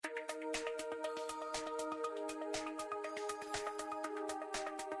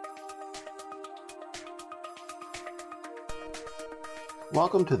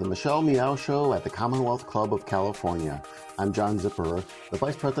Welcome to the Michelle Meow Show at the Commonwealth Club of California. I'm John Zipperer, the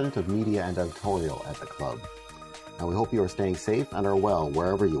Vice President of Media and Editorial at the club. And we hope you are staying safe and are well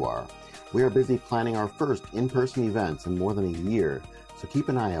wherever you are. We are busy planning our first in-person events in more than a year, so keep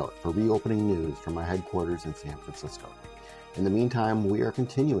an eye out for reopening news from our headquarters in San Francisco. In the meantime, we are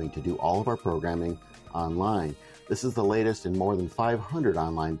continuing to do all of our programming online. This is the latest in more than 500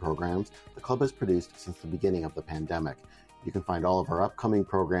 online programs the club has produced since the beginning of the pandemic. You can find all of our upcoming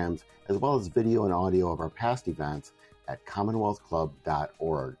programs, as well as video and audio of our past events at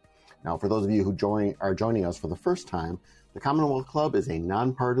commonwealthclub.org. Now, for those of you who are joining us for the first time, the Commonwealth Club is a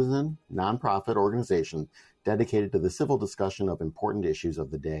nonpartisan, nonprofit organization dedicated to the civil discussion of important issues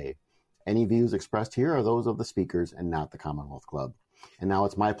of the day. Any views expressed here are those of the speakers and not the Commonwealth Club. And now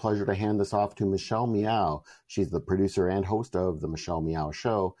it's my pleasure to hand this off to Michelle Meow. She's the producer and host of The Michelle Meow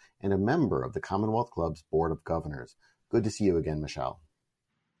Show and a member of the Commonwealth Club's Board of Governors. Good to see you again, Michelle.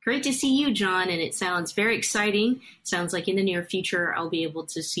 Great to see you, John, and it sounds very exciting. Sounds like in the near future I'll be able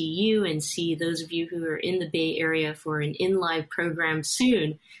to see you and see those of you who are in the Bay Area for an in-live program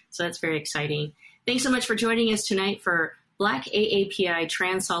soon. So that's very exciting. Thanks so much for joining us tonight for Black AAPI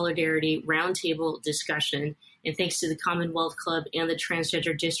Trans Solidarity Roundtable Discussion. And thanks to the Commonwealth Club and the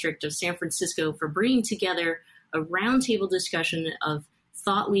Transgender District of San Francisco for bringing together a roundtable discussion of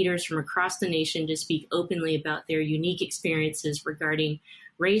thought leaders from across the nation to speak openly about their unique experiences regarding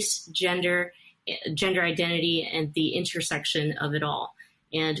race, gender identity, and the intersection of it all.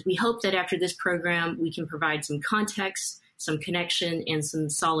 And we hope that after this program, we can provide some context, some connection, and some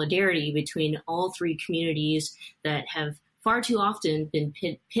solidarity between all three communities that have far too often been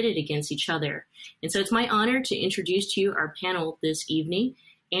pitted against each other. And so it's my honor to introduce to you our panel this evening.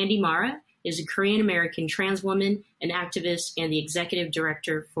 Andi Mara is a Korean-American trans woman, an activist, and the executive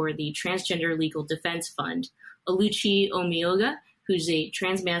director for the Transgender Legal Defense Fund. Oluchi Omioga, who's a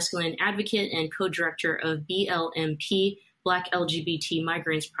transmasculine advocate and co-director of BLMP, Black LGBT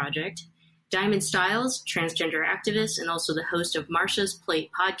Migrants Project. Diamond Styles, transgender activist and also the host of Marsha's Plate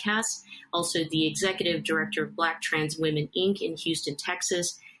podcast, also the executive director of Black Trans Women, Inc. in Houston,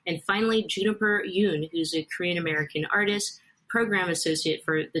 Texas. And finally, Juniper Yoon, who's a Korean-American artist, program associate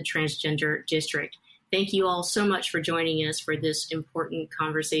for the Transgender District. Thank you all so much for joining us for this important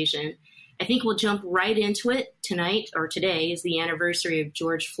conversation. I think we'll jump right into it. Tonight, or today, is the anniversary of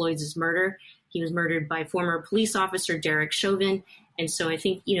George Floyd's murder. He was murdered by former police officer Derek Chauvin. And so I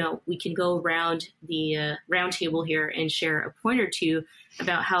think, we can go around the round table here and share a point or two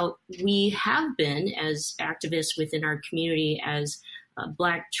about how we have been as activists within our community as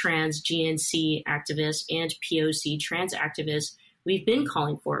Black trans GNC activists and POC trans activists. We've been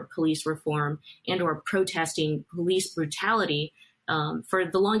calling for police reform and or protesting police brutality for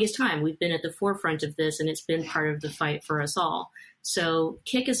the longest time. We've been at the forefront of this, and it's been part of the fight for us all. So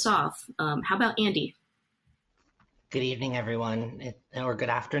kick us off. How about Andi? Good evening, everyone, or good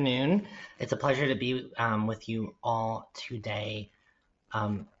afternoon. It's a pleasure to be with you all today.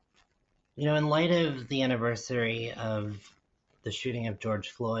 In light of the anniversary of the shooting of George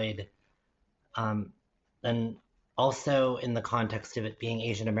Floyd, and also in the context of it being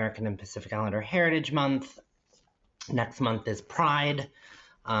Asian American and Pacific Islander Heritage Month, next month is Pride.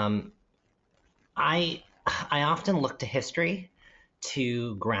 I often look to history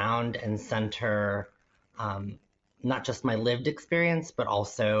to ground and center not just my lived experience, but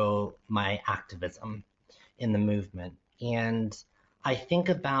also my activism in the movement. And I think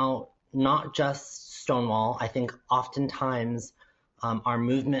about not just Stonewall. I think oftentimes our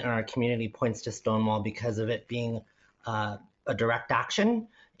movement and our community points to Stonewall because of it being a direct action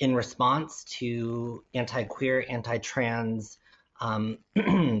in response to anti-queer, anti-trans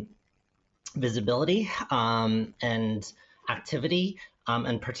visibility and activity,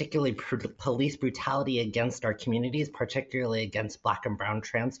 and particularly police brutality against our communities, particularly against Black and brown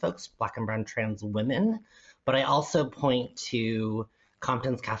trans folks, Black and brown trans women. But I also point to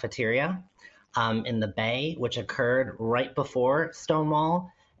Compton's Cafeteria in the Bay, which occurred right before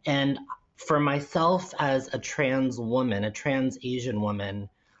Stonewall. And for myself as a trans woman, a trans Asian woman,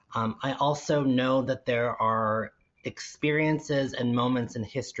 I also know that there are experiences and moments in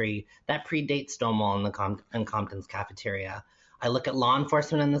history that predate Stonewall and Compton's Cafeteria. I look at law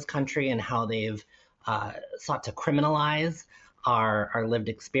enforcement in this country and how they've sought to criminalize our lived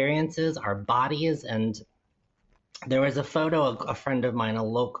experiences, our bodies. And there was a photo a friend of mine,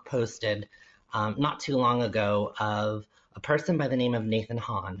 Alok, posted not too long ago of a person by the name of Nathan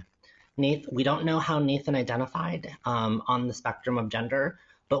Hahn. We don't know how Nathan identified on the spectrum of gender,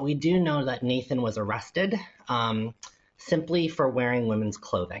 but we do know that Nathan was arrested simply for wearing women's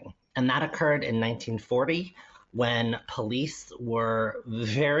clothing. And that occurred in 1940. when police were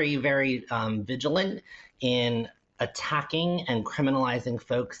very, very vigilant in attacking and criminalizing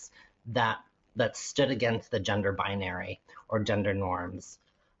folks that stood against the gender binary or gender norms.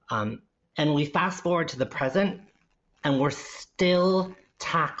 And we fast forward to the present, and we're still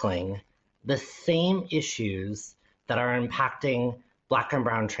tackling the same issues that are impacting Black and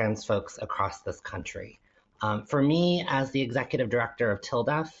brown trans folks across this country. For me, as the executive director of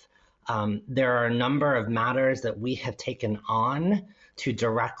TILDEF, there are a number of matters that we have taken on to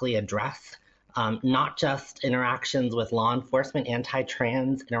directly address, not just interactions with law enforcement,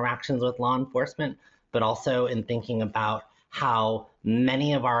 anti-trans interactions with law enforcement, but also in thinking about how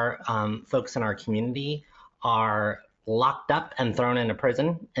many of our folks in our community are locked up and thrown into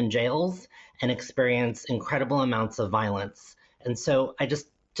prison and jails and experience incredible amounts of violence. And so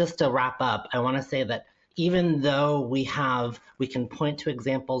just to wrap up, I want to say that even though we can point to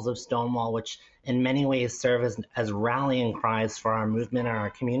examples of Stonewall, which in many ways serve as rallying cries for our movement and our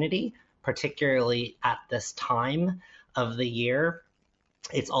community, particularly at this time of the year,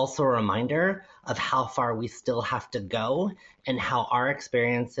 it's also a reminder of how far we still have to go and how our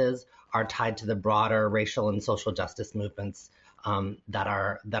experiences are tied to the broader racial and social justice movements that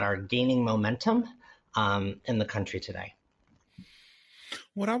are gaining momentum in the country today.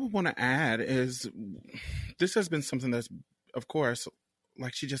 What I would want to add is this has been something that's, of course,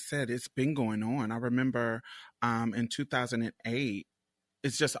 like she just said, it's been going on. I remember in 2008,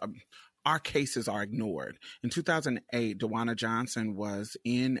 it's just our cases are ignored. In 2008, DeWanna Johnson was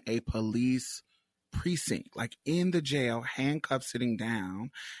in a police precinct, like in the jail, handcuffed, sitting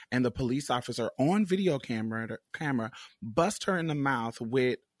down, and the police officer on video camera bust her in the mouth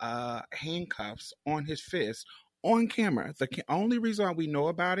with handcuffs on his fist on camera. The only reason why we know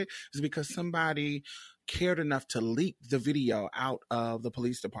about it is because somebody cared enough to leak the video out of the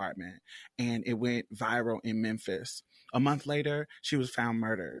police department, and it went viral in Memphis. A month later, she was found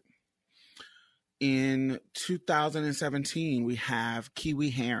murdered. In 2017, we have Kiwi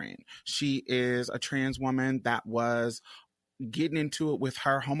Herring. She is a trans woman that was getting into it with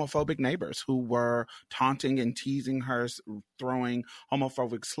her homophobic neighbors who were taunting and teasing her, throwing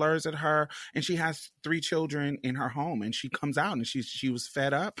homophobic slurs at her. And she has 3 children in her home, and she comes out and she was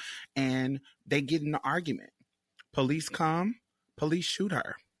fed up, and they get in an argument. Police come, police shoot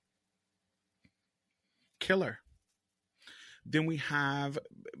her, kill her. Then we have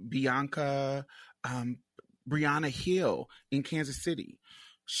Brianna Hill in Kansas City.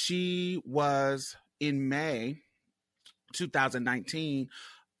 She was, in May 2019,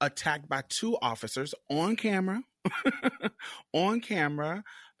 attacked by 2 officers on camera,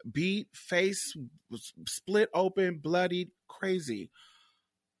 beat, face split open, bloodied, crazy.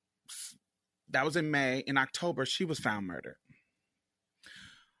 That was in May. In October, she was found murdered.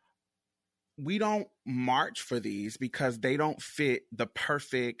 We don't march for these because they don't fit the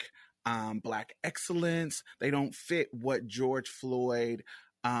perfect Black excellence. They don't fit what George Floyd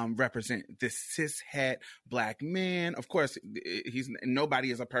represent, this cishet Black man. Of course, nobody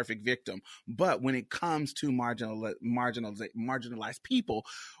is a perfect victim, but when it comes to marginalized people,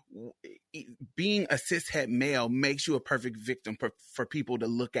 being a cishet male makes you a perfect victim for people to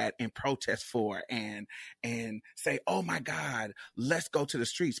look at and protest for and say, oh my God, let's go to the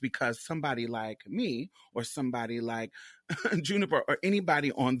streets, because somebody like me or somebody like Juniper or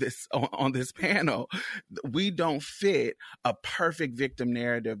anybody on this panel, we don't fit a perfect victim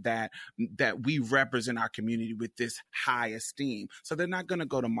narrative that we represent our community with this high esteem. So they're not going to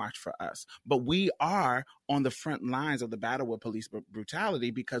go to march for us. But we are on the front lines of the battle with police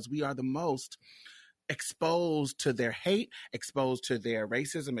brutality because we are the most exposed to their hate, exposed to their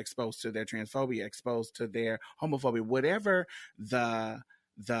racism, exposed to their transphobia, exposed to their homophobia, whatever the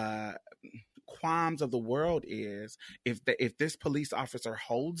qualms of the world is. If this police officer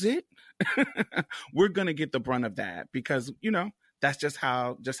holds it, we're going to get the brunt of that, because that's just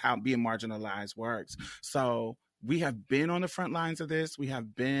how being marginalized works. So we have been on the front lines of this. We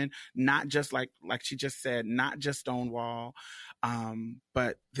have been, not just like she just said, not just Stonewall,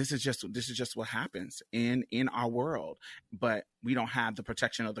 but this is just what happens in our world. But we don't have the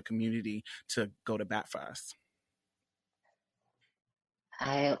protection of the community to go to bat for us.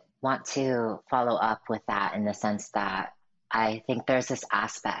 I want to follow up with that in the sense that I think there's this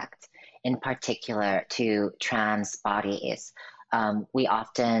aspect in particular to trans bodies. We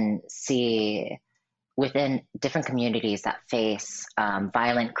often see within different communities that face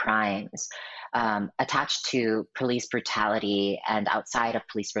violent crimes attached to police brutality and outside of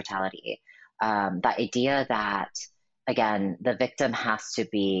police brutality. The idea that, again, the victim has to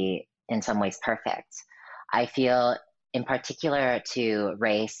be in some ways perfect. I feel in particular to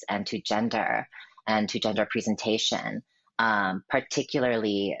race and to gender, and to gender presentation,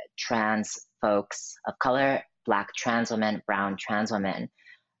 particularly trans folks of color, Black trans women, brown trans women.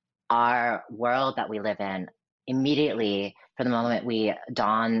 Our world that we live in, immediately from the moment we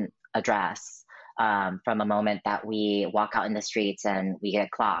don a dress, from a moment that we walk out in the streets and we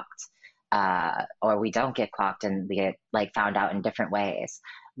get clocked, or we don't get clocked and we get like found out in different ways,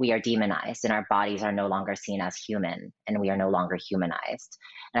 we are demonized and our bodies are no longer seen as human and we are no longer humanized.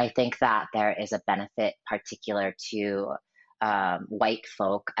 And I think that there is a benefit particular to white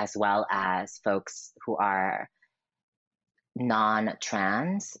folk as well as folks who are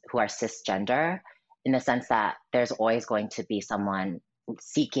non-trans, who are cisgender, in the sense that there's always going to be someone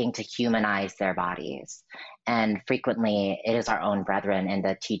seeking to humanize their bodies. And frequently it is our own brethren in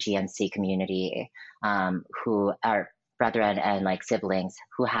the TGNC community who are brethren and like siblings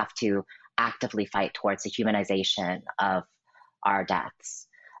who have to actively fight towards the humanization of our deaths,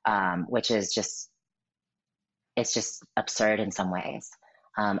 which is it's just absurd in some ways.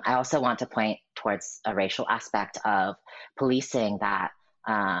 I also want to point towards a racial aspect of policing that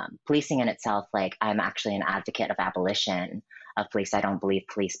policing in itself, like I'm actually an advocate of abolition of police. I don't believe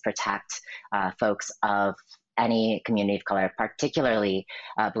police protect folks of any community of color, particularly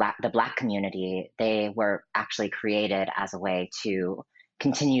the Black community. They were actually created as a way to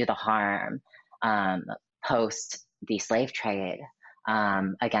continue the harm post the slave trade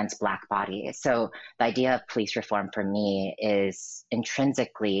against Black bodies. So the idea of police reform for me is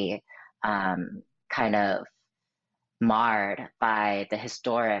intrinsically kind of marred by the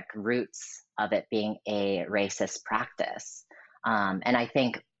historic roots of it being a racist practice. And I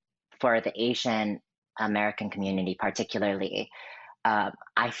think for the Asian American community particularly,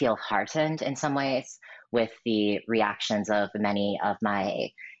 I feel heartened in some ways with the reactions of many of my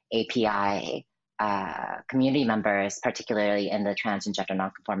API community members, particularly in the trans and gender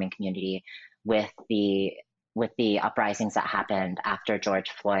nonconforming community, with the uprisings that happened after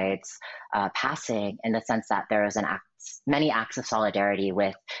George Floyd's passing, in the sense that there was many acts of solidarity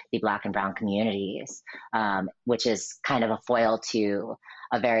with the Black and brown communities, which is kind of a foil to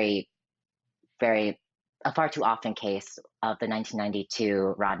a far too often case of the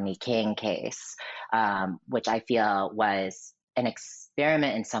 1992 Rodney King case, which I feel was an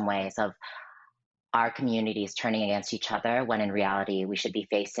experiment in some ways of our communities turning against each other, when in reality we should be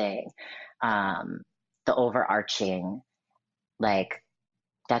facing the overarching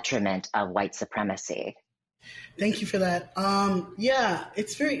detriment of white supremacy. Thank you for that. Yeah,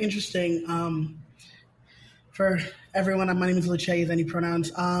 it's very interesting. For everyone, my name is Lucia, use any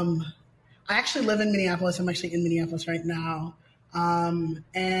pronouns. I actually live in Minneapolis. I'm actually in Minneapolis right now.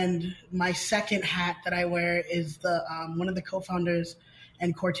 And my second hat that I wear is one of the co-founders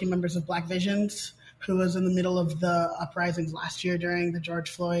and core team members of Black Visions, who was in the middle of the uprisings last year during the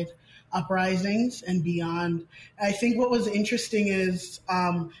George Floyd uprisings and beyond. I think what was interesting is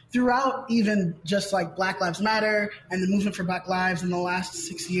throughout even just like Black Lives Matter and the movement for Black Lives in the last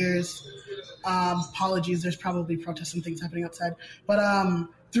 6 years, apologies, there's probably protests and things happening outside, but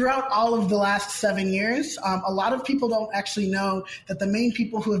throughout all of the last 7 years, a lot of people don't actually know that the main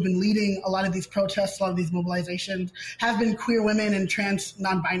people who have been leading a lot of these protests, a lot of these mobilizations, have been queer women and trans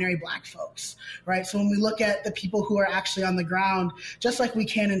non-binary Black folks, right? So when we look at the people who are actually on the ground, just like we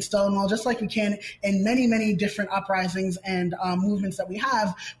can in Stonewall, just like we can in many, many different uprisings and movements that we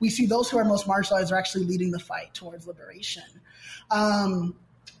have, we see those who are most marginalized are actually leading the fight towards liberation.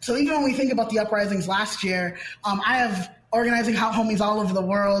 So even when we think about the uprisings last year, I have organizing homies all over the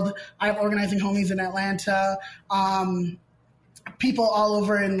world. I have organizing homies in Atlanta, people all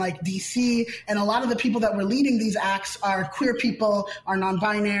over in DC, and a lot of the people that were leading these acts are queer people, are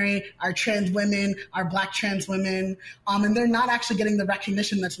non-binary, are trans women, are Black trans women, and they're not actually getting the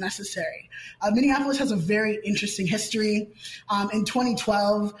recognition that's necessary. Minneapolis has a very interesting history. In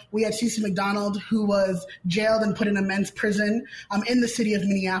 2012, we had Cece McDonald, who was jailed and put in a men's prison in the city of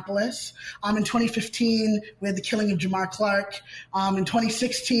Minneapolis. In 2015, we had the killing of Jamar Clark. In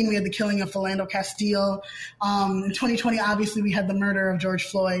 2016, we had the killing of Philando Castile. In 2020, obviously, we had the murder of George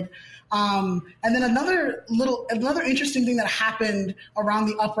Floyd. And then another interesting thing that happened around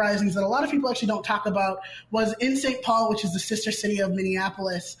the uprisings that a lot of people actually don't talk about was in St. Paul, which is the sister city of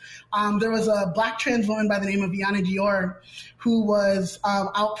Minneapolis. There was a Black trans woman by the name of Yana Dior who was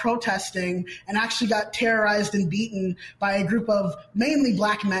out protesting and actually got terrorized and beaten by a group of mainly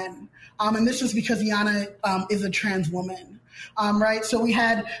Black men. And this was because Yana is a trans woman. Right. So we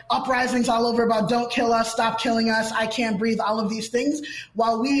had uprisings all over about don't kill us, stop killing us, I can't breathe, all of these things,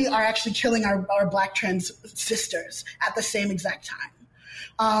 while we are actually killing our Black trans sisters at the same exact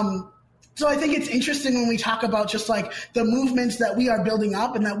time. So I think it's interesting when we talk about just like the movements that we are building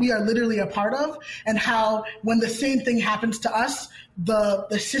up and that we are literally a part of, and how when the same thing happens to us, the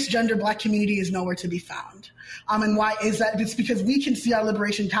cisgender Black community is nowhere to be found. And why is that? It's because we can see our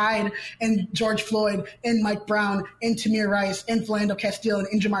liberation tied in George Floyd, in Mike Brown, in Tamir Rice, in Philando Castile, and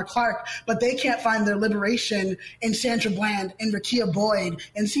in Jamar Clark, but they can't find their liberation in Sandra Bland, in Rekia Boyd,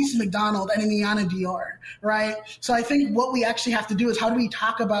 in Cece McDonald, and in Iana Dior, right? So I think what we actually have to do is how do we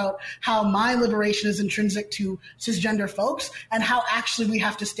talk about how my liberation is intrinsic to cisgender folks and how actually we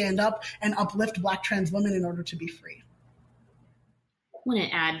have to stand up and uplift Black trans women in order to be free. I want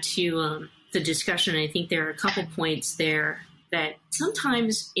to add to the discussion. I think there are a couple points there that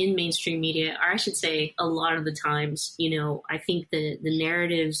sometimes in mainstream media, or I should say a lot of the times, I think the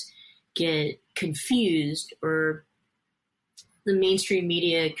narratives get confused, or the mainstream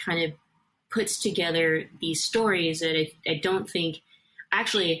media kind of puts together these stories that I don't think,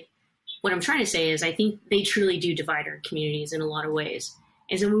 actually, what I'm trying to say is I think they truly do divide our communities in a lot of ways.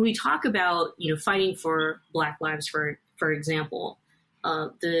 And so when we talk about, fighting for Black lives, for example,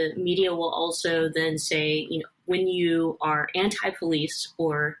 the media will also then say, when you are anti-police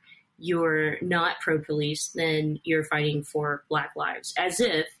or you're not pro-police, then you're fighting for Black lives. As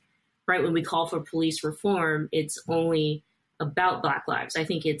if, right, when we call for police reform, it's only about Black lives. I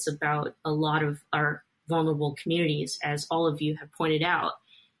think it's about a lot of our vulnerable communities, as all of you have pointed out.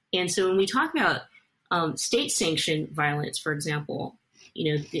 And so when we talk about state-sanctioned violence, for example,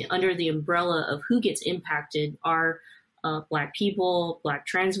 under the umbrella of who gets impacted are Black people, Black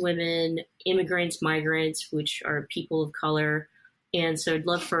trans women, immigrants, migrants, which are people of color. And so I'd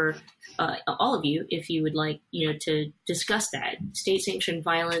love for all of you, if you would like, to discuss that state-sanctioned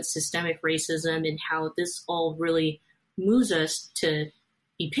violence, systemic racism, and how this all really moves us to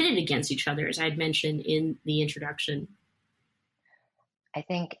be pitted against each other, as I'd mentioned in the introduction. I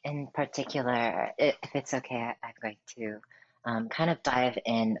think in particular, if it's okay, I'd like to kind of dive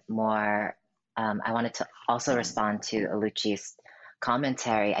in more. I wanted to also respond to Oluchi's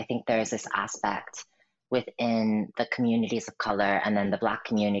commentary. I think there's this aspect within the communities of color and then the Black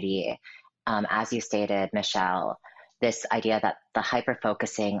community, as you stated, Michelle, this idea that the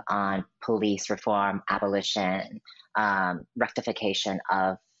hyper-focusing on police reform, abolition, rectification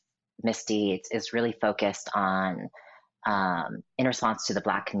of misdeeds is really focused on, in response to the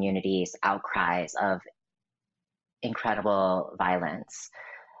Black community's outcries of incredible violence.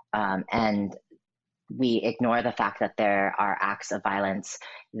 And we ignore the fact that there are acts of violence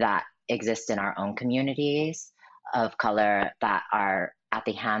that exist in our own communities of color that are at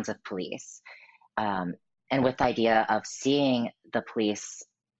the hands of police. And with the idea of seeing the police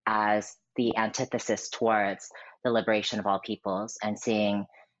as the antithesis towards the liberation of all peoples, and seeing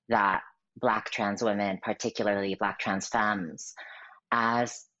that Black trans women, particularly Black trans femmes,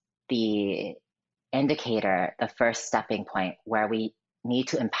 as the indicator, the first stepping point where we need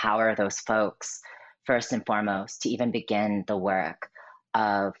to empower those folks first and foremost to even begin the work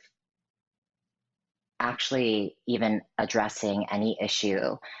of actually even addressing any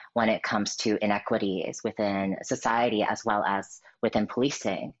issue when it comes to inequities within society as well as within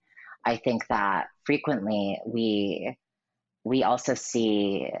policing. I think that frequently we also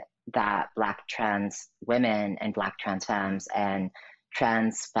see that Black trans women and Black trans femmes and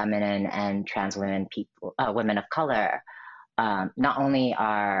trans feminine and trans women people, women of color, not only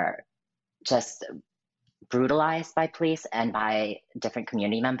are just brutalized by police and by different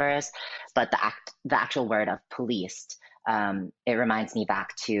community members, but the actual word of policed, it reminds me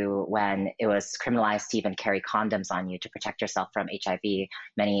back to when it was criminalized to even carry condoms on you to protect yourself from HIV.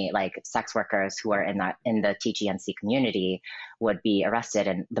 Many sex workers who are in the TGNC community would be arrested,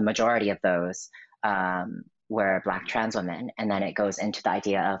 and the majority of those were Black trans women. And then it goes into the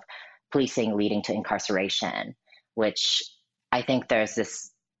idea of policing leading to incarceration, which I think there's this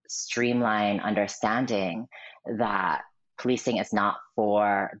streamlined understanding that policing is not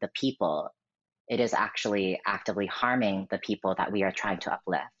for the people. It is actually actively harming the people that we are trying to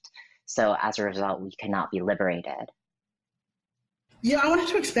uplift. So as a result, we cannot be liberated. Yeah, I wanted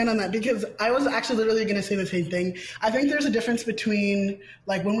to expand on that because I was actually literally going to say the same thing. I think there's a difference between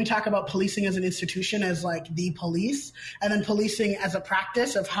when we talk about policing as an institution as the police, and then policing as a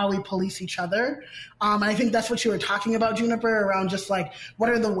practice of how we police each other. And I think that's what you were talking about, Juniper, around just what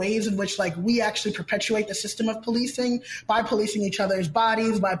are the ways in which we actually perpetuate the system of policing by policing each other's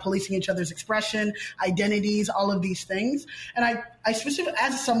bodies, by policing each other's expression, identities, all of these things. And I specifically,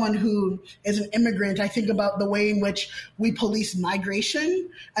 as someone who is an immigrant, I think about the way in which we police migration,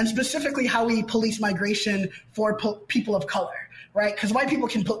 and specifically how we police migration for people of color. right? Because white people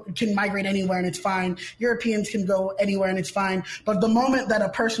can migrate anywhere and it's fine. Europeans can go anywhere and it's fine. But the moment that a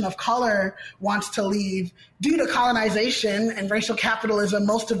person of color wants to leave due to colonization and racial capitalism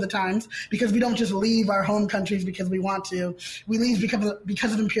most of the times, because we don't just leave our home countries because we want to. We leave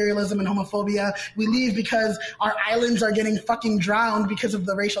because of imperialism and homophobia. We leave because our islands are getting fucking drowned because of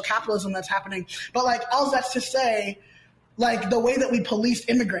the racial capitalism that's happening. But like, all that's to say, like the way that we police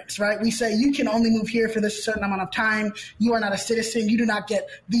immigrants, right? We say you can only move here for this certain amount of time. You are not a citizen. You do not get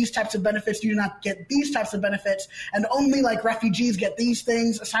these types of benefits. You do not get these types of benefits. And only like refugees get these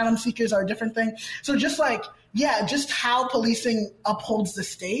things. Asylum seekers are a different thing. So just like, yeah, just how policing upholds the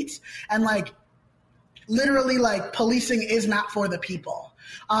state, and like literally like policing is not for the people.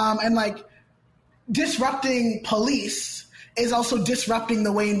 And like disrupting police is also disrupting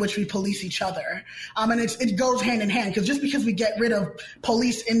the way in which we police each other. And it goes hand in hand, because just because we get rid of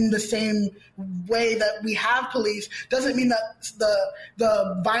police in the same way that we have police doesn't mean that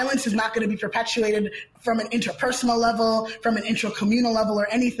the violence is not going to be perpetuated from an interpersonal level, from an intracommunal level, or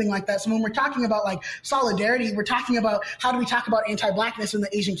anything like that. So when we're talking about like solidarity, we're talking about how do we talk about anti-Blackness in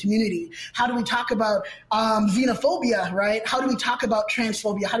the Asian community? How do we talk about xenophobia, right? How do we talk about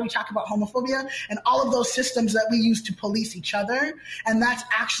transphobia? How do we talk about homophobia? And all of those systems that we use to police each other. And that's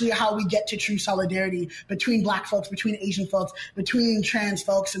actually how we get to true solidarity between Black folks, between Asian folks, between trans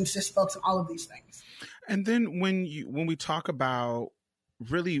folks and cis folks, and all of these things. And then when we talk about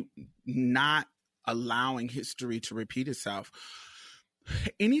really not allowing history to repeat itself,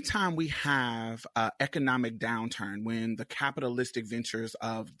 anytime we have economic downturn, when the capitalistic ventures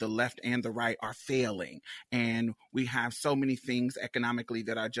of the left and the right are failing, and we have so many things economically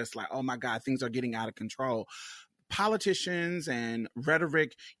that are just like, oh my God, things are getting out of control, politicians and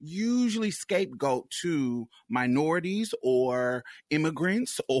rhetoric usually scapegoat to minorities or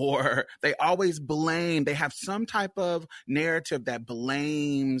immigrants, or they always blame, they have some type of narrative that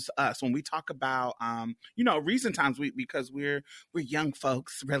blames us. When we talk about, recent times, because we're young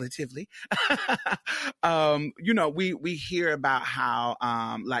folks relatively, we hear about how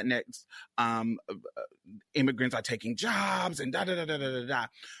Latinx immigrants are taking jobs and da-da-da-da-da-da.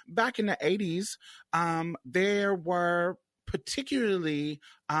 Back in the 80s, there were particularly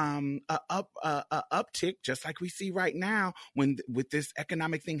a uptick, just like we see right now with this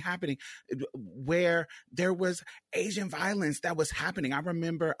economic thing happening, where there was Asian violence that was happening. I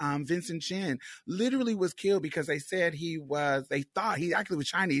remember Vincent Chin literally was killed because they said they thought he actually was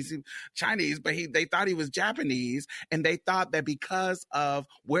Chinese, but they thought he was Japanese, and they thought that because of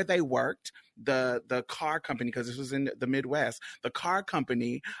where they worked, the car company, because this was in the Midwest, the car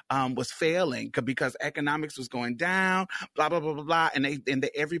company was failing because economics was going down, blah blah blah blah blah, and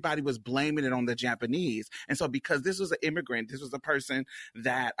everybody was blaming it on the Japanese. And so because this was an immigrant, this was a person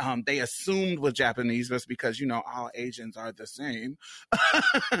that they assumed was Japanese, just because all Asians are the same,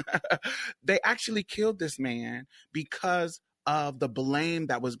 they actually killed this man because of the blame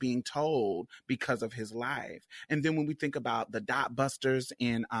that was being told because of his life. And then when we think about the Dot Busters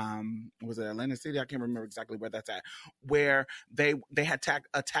in was it Atlantic City? I can't remember exactly where that's at, where they had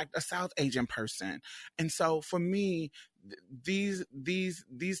attacked a South Asian person. And so for me, this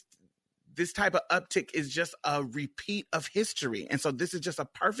type of uptick is just a repeat of history. And so this is just a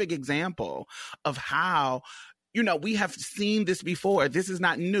perfect example of how we have seen this before. This is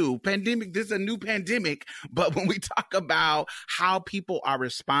not new. This is a new pandemic. But when we talk about how people are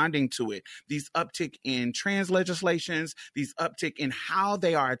responding to it, these uptick in trans legislations, these uptick in how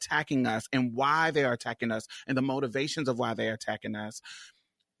they are attacking us and why they are attacking us and the motivations of why they are attacking us,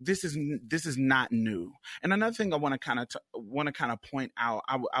 this is not new. And another thing I want to kind of point out,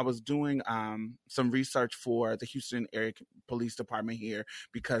 I was doing some research for the Houston Area Police Department here,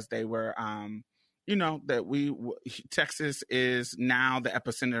 because they were Texas is now the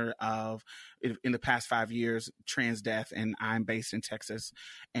epicenter of, in the past 5 years, trans death, and I'm based in Texas,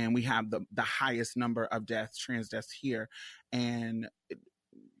 and we have the highest number of trans deaths here. And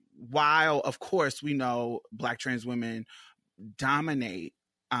while, of course, we know Black trans women dominate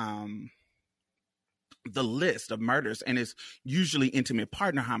the list of murders, and it's usually intimate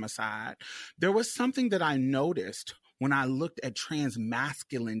partner homicide, there was something that I noticed when I looked at trans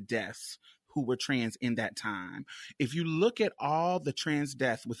masculine deaths who were trans in that time. If you look at all the trans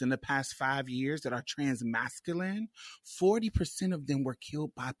deaths within the past 5 years that are trans masculine, 40% of them were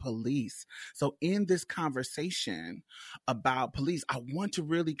killed by police. So in this conversation about police, I want to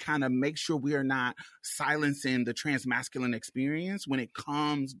really kind of make sure we are not silencing the trans masculine experience when it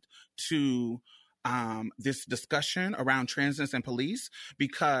comes to this discussion around transness and police,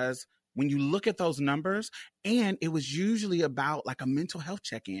 because when you look at those numbers, and it was usually about like a mental health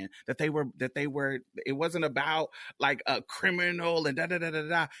check-in that they were, it wasn't about like a criminal and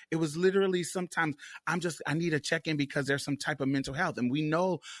da. It was literally sometimes I need a check-in because there's some type of mental health. And we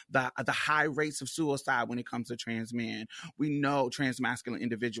know the high rates of suicide when it comes to trans men. We know transmasculine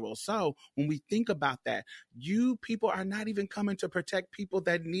individuals. So when we think about that, you people are not even coming to protect people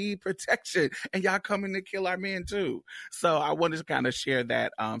that need protection, and y'all coming to kill our men too. So I wanted to kind of share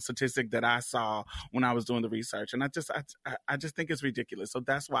that statistic that I saw when I was doing the research, and I just think it's ridiculous. So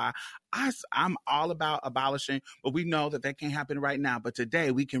that's why I'm all about abolishing, but we know that can't happen right now. But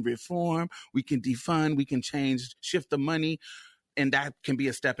today we can reform, we can defund, we can change, shift the money, and that can be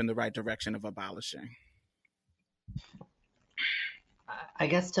a step in the right direction of abolishing. I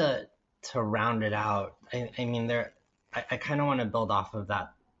guess to round it out, I mean, I kind of want to build off of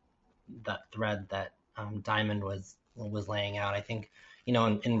that thread that Diamond was laying out. I think,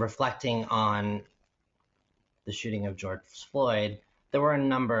 in reflecting on the shooting of George Floyd, there were a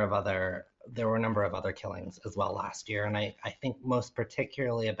number of other killings as well last year, and I think most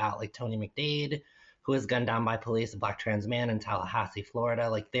particularly about like Tony McDade, who was gunned down by police, a Black trans man in Tallahassee, Florida.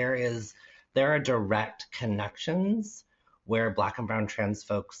 Like there are direct connections where Black and brown trans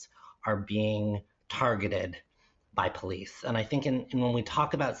folks are being targeted by police. And I think when we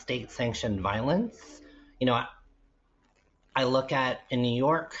talk about state-sanctioned violence, I look at in New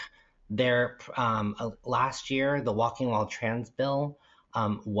York, last year, the Walking While Trans bill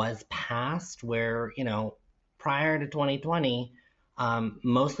was passed where, prior to 2020,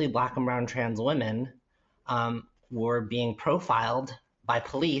 mostly Black and brown trans women were being profiled by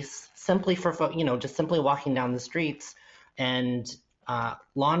police simply for, just simply walking down the streets. And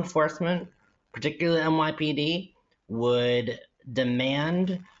law enforcement, particularly NYPD, would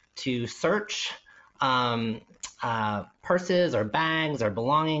demand to search purses or bags or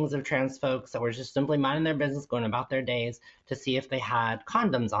belongings of trans folks that were just simply minding their business, going about their days, to see if they had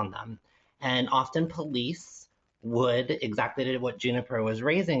condoms on them. And often police would, exactly what Juniper was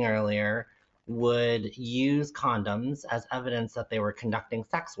raising earlier, would use condoms as evidence that they were conducting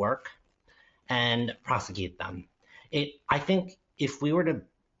sex work and prosecute them. I think if we were to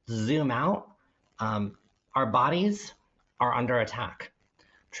zoom out, our bodies are under attack.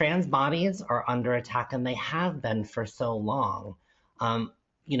 Trans bodies are under attack, and they have been for so long.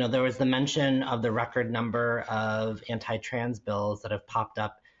 There was the mention of the record number of anti-trans bills that have popped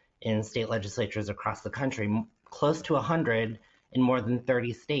up in state legislatures across the country, close to 100 in more than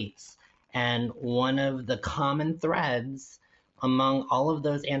 30 states. And one of the common threads among all of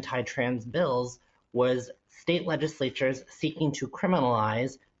those anti-trans bills was state legislatures seeking to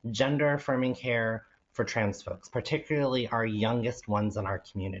criminalize gender-affirming care for trans folks, particularly our youngest ones in our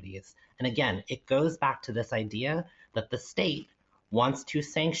communities. And again, it goes back to this idea that the state wants to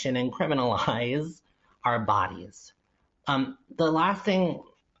sanction and criminalize our bodies. The last thing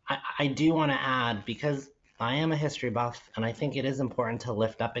I do want to add, because I am a history buff, and I think it is important to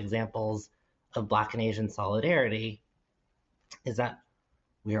lift up examples of Black and Asian solidarity, is that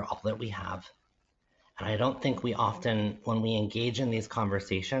we are all that we have. And I don't think we often, when we engage in these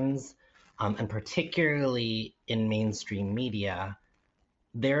conversations, and particularly in mainstream media,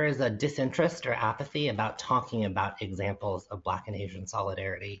 there is a disinterest or apathy about talking about examples of Black and Asian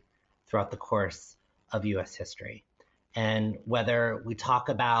solidarity throughout the course of US history. And whether we talk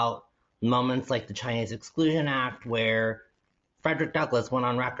about moments like the Chinese Exclusion Act, where Frederick Douglass went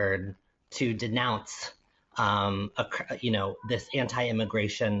on record to denounce this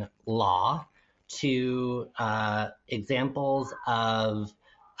anti-immigration law, to examples of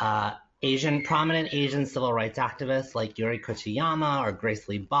prominent Asian civil rights activists like Yuri Kochiyama or Grace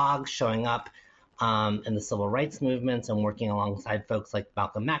Lee Boggs showing up in the civil rights movements and working alongside folks like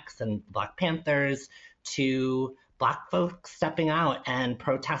Malcolm X and Black Panthers, to Black folks stepping out and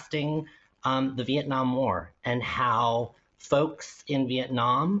protesting the Vietnam War, and how folks in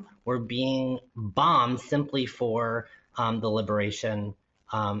Vietnam were being bombed simply for the liberation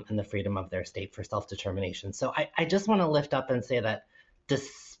and the freedom of their state for self-determination. So I just want to lift up and say that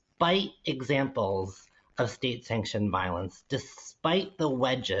despite examples of state-sanctioned violence, despite the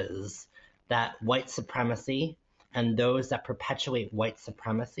wedges that white supremacy and those that perpetuate white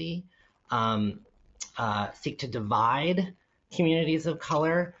supremacy seek to divide communities of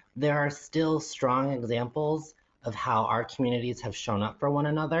color, there are still strong examples of how our communities have shown up for one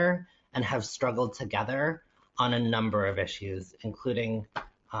another and have struggled together on a number of issues, including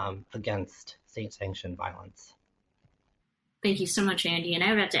against state-sanctioned violence. Thank you so much, Andy. And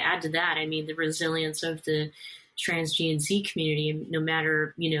I would have to add to that, I mean, the resilience of the trans GNC community, no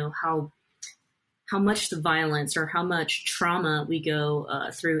matter, how much the violence or how much trauma we go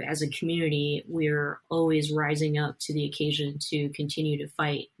through as a community, we're always rising up to the occasion to continue to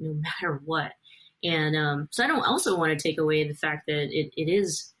fight no matter what. And so I don't also want to take away the fact that it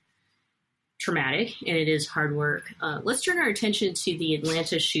is traumatic and it is hard work. Let's turn our attention to the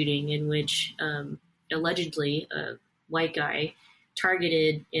Atlanta shooting in which allegedly a white guy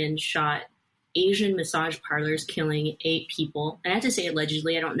targeted and shot Asian massage parlors, killing 8 people. And I have to say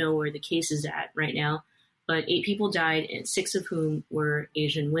allegedly, I don't know where the case is at right now, but 8 people died, and 6 of whom were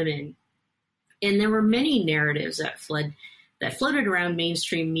Asian women. And there were many narratives that floated around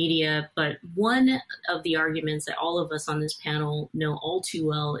mainstream media, but one of the arguments that all of us on this panel know all too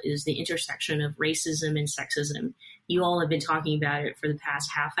well is the intersection of racism and sexism. You all have been talking about it for the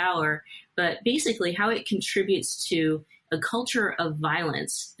past half hour, but basically how it contributes to a culture of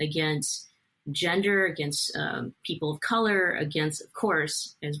violence against gender, against people of color, against, of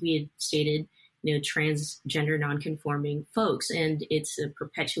course, as we had stated, transgender nonconforming folks. And it's a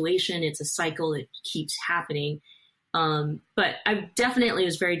perpetuation, it's a cycle, it keeps happening. But I definitely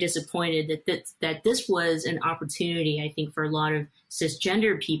was very disappointed that this was an opportunity, I think, for a lot of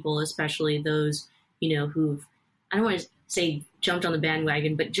cisgender people, especially those, who've, I don't want to say jumped on the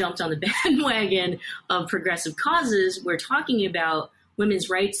bandwagon, but jumped on the bandwagon of progressive causes. We're talking about women's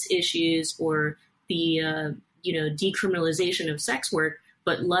rights issues or the, decriminalization of sex work,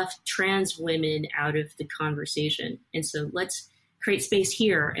 but left trans women out of the conversation. And so let's create space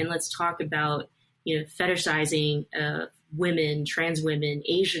here and let's talk about, fetishizing women, trans women,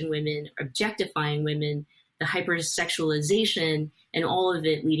 Asian women, objectifying women, the hypersexualization, and all of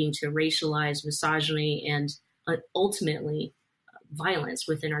it leading to racialized misogyny and ultimately violence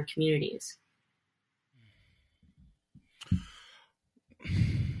within our communities.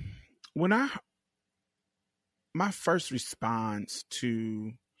 My first response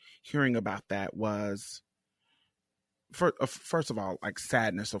to hearing about that was, first of all, like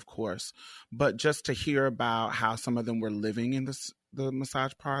sadness, of course, but just to hear about how some of them were living in the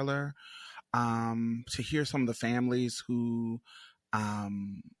massage parlor, to hear some of the families who,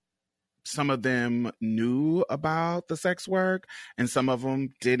 some of them knew about the sex work and some of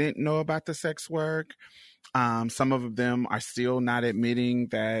them didn't know about the sex work. Some of them are still not admitting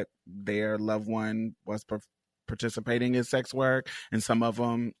that their loved one was participating in sex work, and some of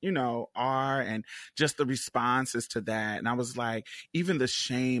them, are, and just the responses to that. And I was like, even the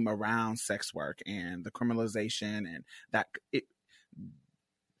shame around sex work and the criminalization and that,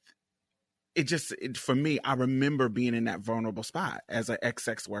 for me, I remember being in that vulnerable spot as an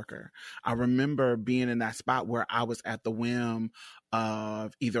ex-sex worker. I remember being in that spot where I was at the whim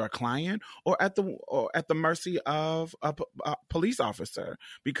of either a client or at the mercy of a police officer,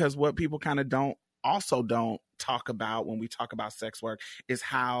 because what people kind of don't talk about when we talk about sex work is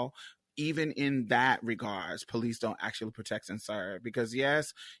how even in that regards, police don't actually protect and serve. Because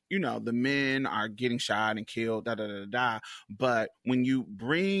yes, the men are getting shot and killed, but when you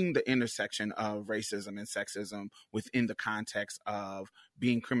bring the intersection of racism and sexism within the context of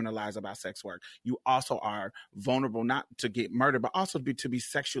being criminalized about sex work, you also are vulnerable not to get murdered, but also to be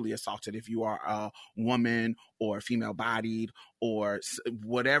sexually assaulted if you are a woman or female bodied or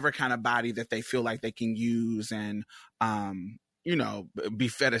whatever kind of body that they feel like they can use and be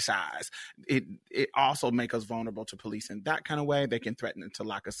fetishized. It also make us vulnerable to police in that kind of way. They can threaten to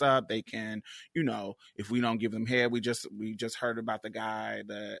lock us up. They can, if we don't give them head. We just heard about the guy,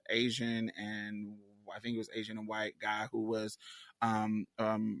 the Asian and I think it was Asian and white guy who was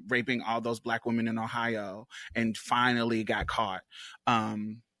raping all those black women in Ohio and finally got caught.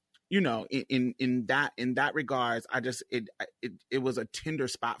 In that regards, it was a tender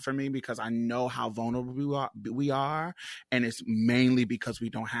spot for me because I know how vulnerable we are, and it's mainly because we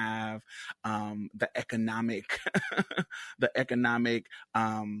don't have the economic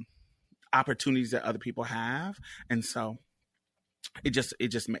opportunities that other people have, and so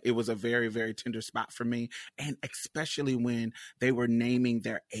it was a very, very tender spot for me, and especially when they were naming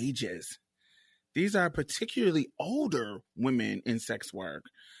their ages. These are particularly older women in sex work,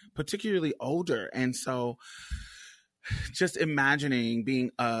 particularly older. And so just imagining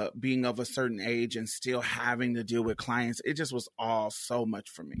being of a certain age and still having to deal with clients, it just was all so much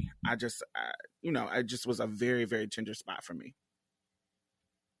for me. It just was a very, very tender spot for me.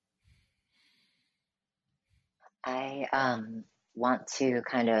 I want to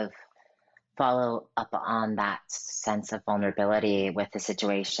kind of follow up on that sense of vulnerability with the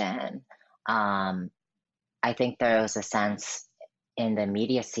situation. I think there was a sense in the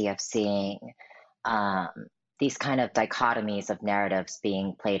immediacy of seeing these kind of dichotomies of narratives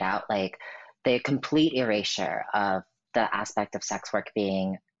being played out, like the complete erasure of the aspect of sex work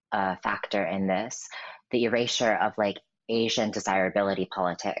being a factor in this. The erasure of like Asian desirability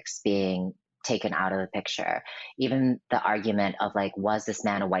politics being taken out of the picture. Even the argument of like, was this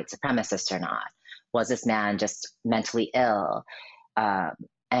man a white supremacist or not? Was this man just mentally ill?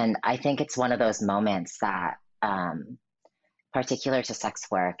 And I think it's one of those moments that, particular to sex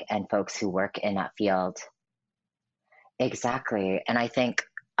work and folks who work in that field. Exactly. And I think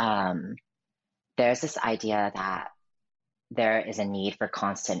there's this idea that there is a need for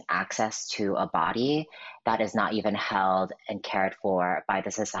constant access to a body that is not even held and cared for by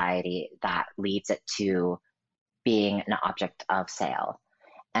the society that leads it to being an object of sale.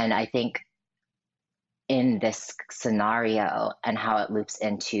 And I think in this scenario and how it loops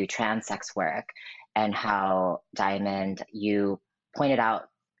into trans sex work and how, Diamond, you pointed out,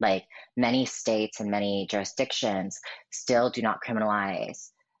 like many states and many jurisdictions still do not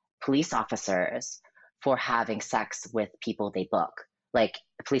criminalize police officers for having sex with people they book. Like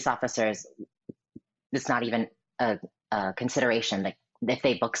police officers, it's not even a consideration. Like if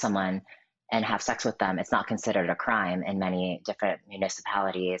they book someone and have sex with them, it's not considered a crime in many different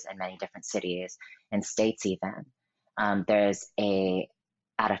municipalities and many different cities and states even. There's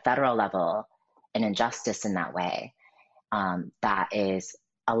at a federal level, an injustice in that way that is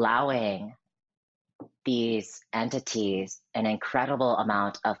allowing these entities an incredible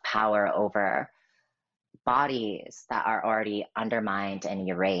amount of power over bodies that are already undermined and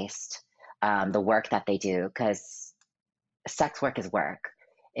erased, the work that they do, because sex work is work.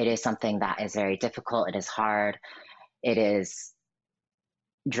 It is something that is very difficult. It is hard. It is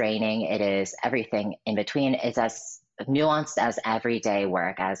draining. It is everything in between. It's as nuanced as everyday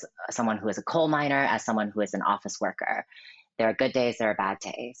work, as someone who is a coal miner, as someone who is an office worker. There are good days, there are bad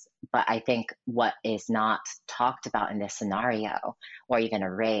days. But I think what is not talked about in this scenario or even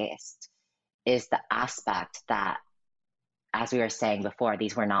erased is the aspect that, as we were saying before,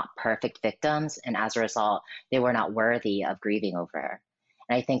 these were not perfect victims. And as a result, they were not worthy of grieving over.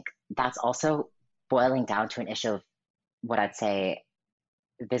 And I think that's also boiling down to an issue of what I'd say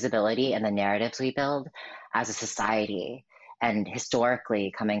visibility and the narratives we build as a society. And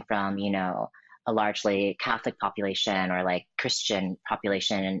historically coming from, a largely Catholic population or like Christian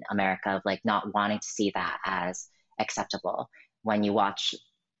population in America, of like not wanting to see that as acceptable. When you watch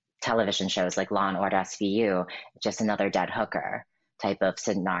television shows like Law and Order SVU, just another dead hooker type of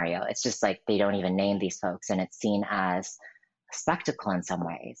scenario. It's just like they don't even name these folks, and it's seen as a spectacle in some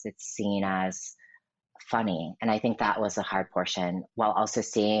ways. It's seen as funny. And I think that was a hard portion, while also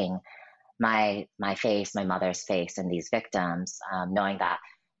seeing my face, my mother's face in these victims, knowing that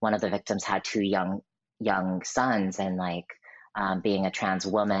one of the victims had two young sons, and like being a trans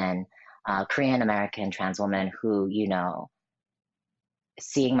woman, Korean American trans woman who,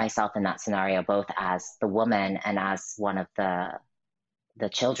 seeing myself in that scenario, both as the woman and as one of the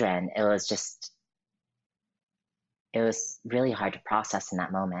children, it was really hard to process in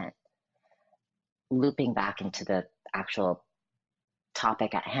that moment. Looping back into the actual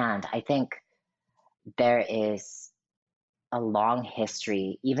topic at hand, I think there is a long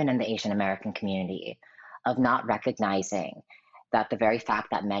history, even in the Asian American community, of not recognizing that the very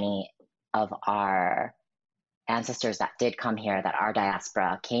fact that many of our ancestors that did come here, that our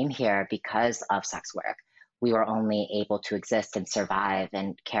diaspora came here because of sex work, we were only able to exist and survive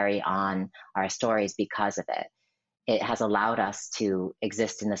and carry on our stories because of it. It has allowed us to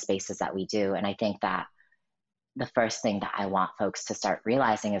exist in the spaces that we do. And I think that the first thing that I want folks to start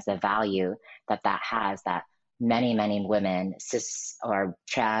realizing is the value that has, that many, many women, cis or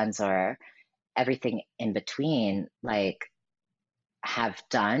trans or everything in between, like have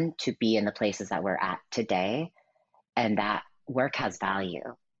done to be in the places that we're at today. And that work has value.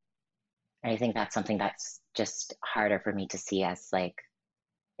 And I think that's something that's just harder for me to see, as like,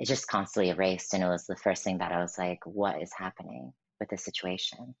 it's just constantly erased. And it was the first thing that I was like, what is happening with this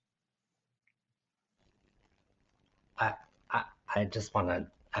situation? I just want to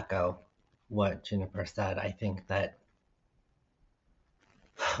echo what Juniper said. I think that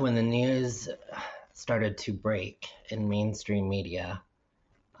when the news started to break in mainstream media,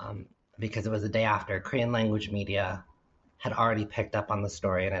 because it was the day after, Korean language media had already picked up on the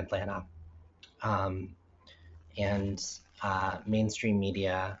story in Atlanta. And mainstream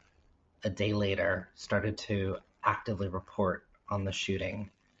media a day later started to actively report on the shooting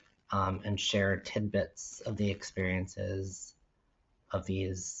and share tidbits of the experiences of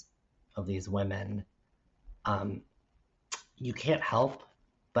these women. You can't help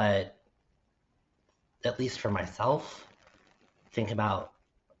but, at least for myself, think about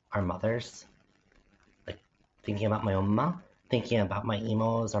our mothers, like thinking about my oma, thinking about my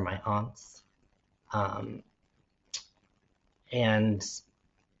emos or my aunts. And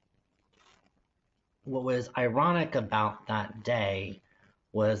what was ironic about that day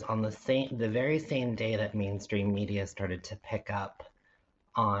was on the very same day that mainstream media started to pick up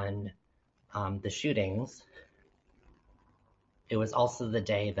on the shootings. It was also the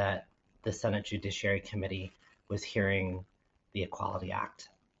day that the Senate Judiciary Committee was hearing the Equality Act.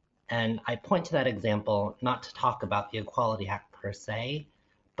 And I point to that example not to talk about the Equality Act per se,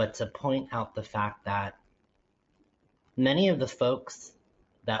 but to point out the fact that many of the folks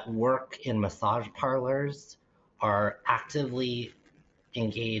that work in massage parlors are actively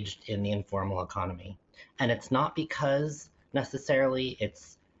engaged in the informal economy. And it's not because necessarily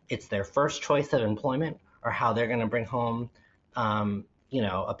it's their first choice of employment or how they're going to bring home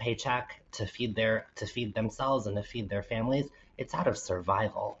a paycheck to feed themselves and to feed their families. It's out of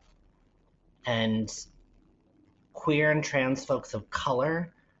survival. And queer and trans folks of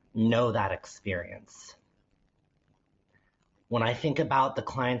color know that experience. When I think about the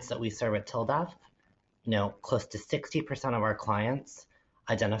clients that we serve at Tildef, close to 60% of our clients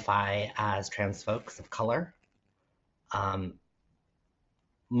identify as trans folks of color.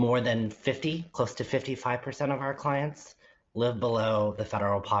 More than 50, close to 55% of our clients live below the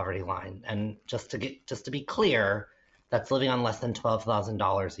federal poverty line. And just to be clear, that's living on less than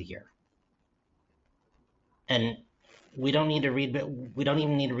 $12,000 a year. And we don't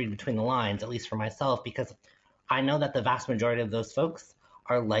even need to read between the lines, at least for myself, because I know that the vast majority of those folks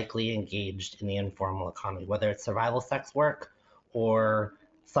are likely engaged in the informal economy, whether it's survival sex work or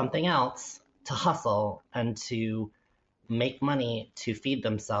something else, to hustle and to make money to feed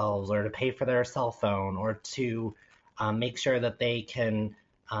themselves or to pay for their cell phone or to make sure that they can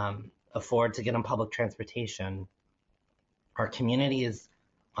afford to get on public transportation. Our communities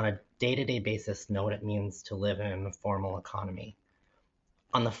on a day-to-day basis know what it means to live in an informal economy.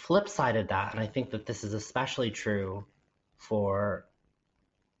 On the flip side of that, and I think that this is especially true for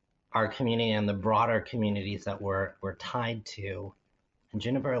our community and the broader communities that we're tied to, and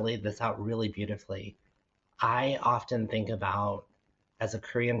Juniper laid this out really beautifully. I often think about, as a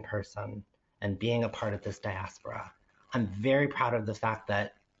Korean person and being a part of this diaspora, I'm very proud of the fact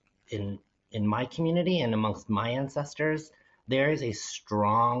that in my community and amongst my ancestors, there is a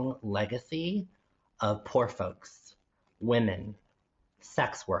strong legacy of poor folks, women,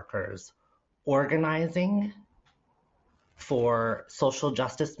 sex workers, organizing for social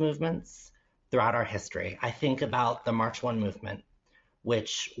justice movements throughout our history. I think about the March 1 movement,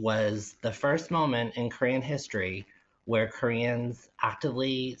 which was the first moment in Korean history where Koreans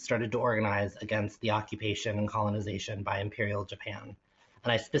actively started to organize against the occupation and colonization by Imperial Japan.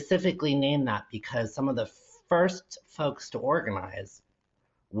 And I specifically name that because some of the first folks to organize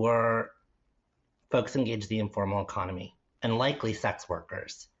were folks engaged in the informal economy and likely sex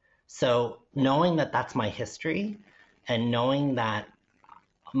workers. So knowing that that's my history and knowing that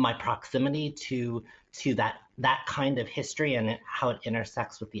my proximity to that kind of history and how it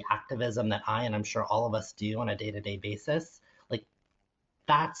intersects with the activism that I, and I'm sure all of us do on a day-to-day basis, like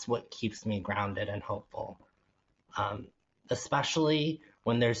that's what keeps me grounded and hopeful. Especially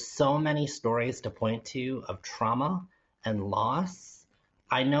when there's so many stories to point to of trauma and loss.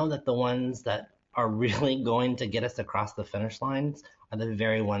 I know that the ones that are really going to get us across the finish lines are the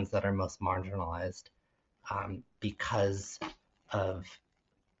very ones that are most marginalized because of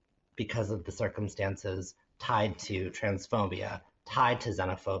the circumstances tied to transphobia, tied to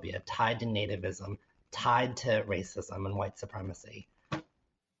xenophobia, tied to nativism, tied to racism and white supremacy.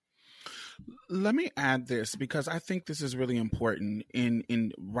 Let me add this because I think this is really important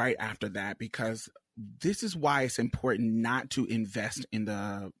in right after that, because this is why it's important not to invest in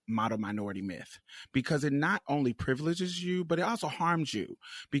the model minority myth, because it not only privileges you, but it also harms you,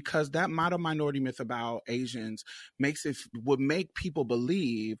 because that model minority myth about Asians would make people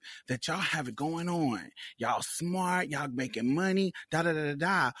believe that y'all have it going on. Y'all smart, y'all making money,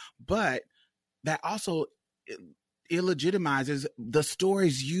 but that also illegitimizes the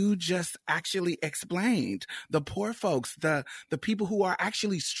stories you just actually explained. The poor folks, the people who are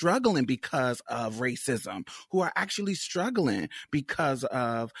actually struggling because of racism, who are actually struggling because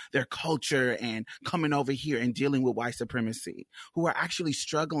of their culture and coming over here and dealing with white supremacy, who are actually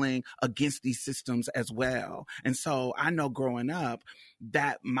struggling against these systems as well. And so I know growing up,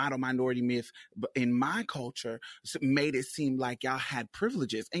 that model minority myth in my culture made it seem like y'all had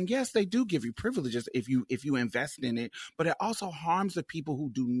privileges. And yes, they do give you privileges if you invest in it, but it also harms the people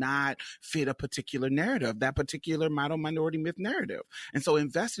who do not fit a particular narrative, that particular model minority myth narrative. And so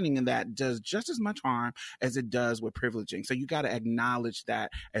investing in that does just as much harm as it does with privileging. So you got to acknowledge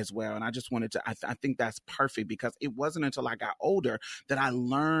that as well. And I just wanted to, I think that's perfect, because it wasn't until I got older that I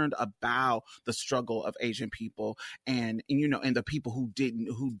learned about the struggle of Asian people and the people who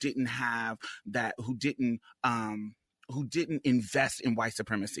who didn't invest in white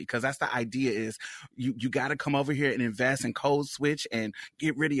supremacy, because that's the idea is you got to come over here and invest and code switch and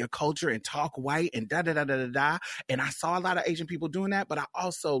get rid of your culture and talk white and da-da-da-da-da-da. And I saw a lot of Asian people doing that, but I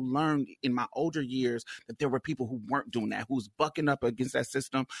also learned in my older years that there were people who weren't doing that, who was bucking up against that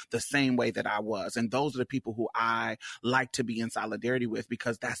system the same way that I was. And those are the people who I like to be in solidarity with,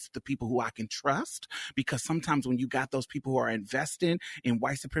 because that's the people who I can trust. Because sometimes when you got those people who are investing in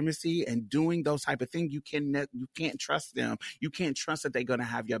white supremacy and doing those type of things, you can't trust them. You can't trust that they're going to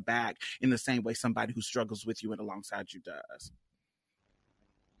have your back in the same way somebody who struggles with you and alongside you does.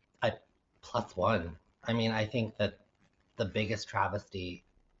 +1. I mean, I think that the biggest travesty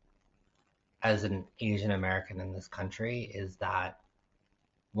as an Asian American in this country is that,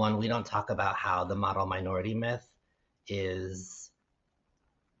 one, we don't talk about how the model minority myth is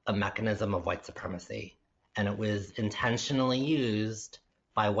a mechanism of white supremacy. And it was intentionally used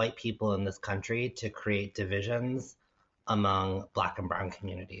by white people in this country to create divisions among Black and brown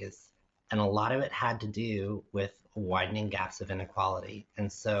communities. And a lot of it had to do with widening gaps of inequality.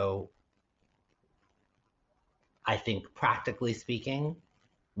 And so I think, practically speaking,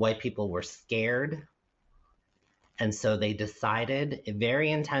 white people were scared. And so they decided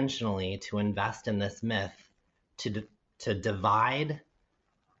very intentionally to invest in this myth to divide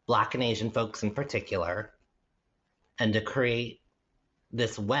Black and Asian folks in particular, and to create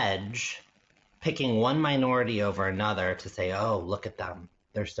this wedge, picking one minority over another to say, oh, look at them,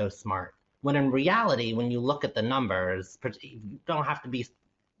 they're so smart. When in reality, when you look at the numbers, you don't have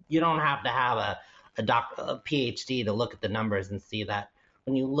to have a PhD to look at the numbers and see that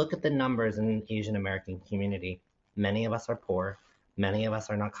when you look at the numbers in the Asian American community, many of us are poor, many of us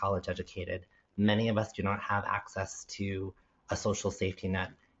are not college educated, many of us do not have access to a social safety net.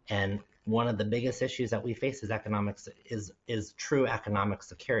 And one of the biggest issues that we face is true economic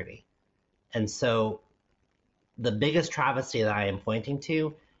security. And so the biggest travesty that I am pointing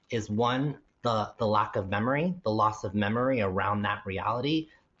to is, one, the lack of memory, the loss of memory around that reality,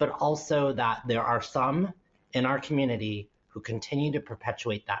 but also that there are some in our community who continue to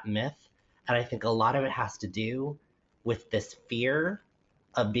perpetuate that myth. And I think a lot of it has to do with this fear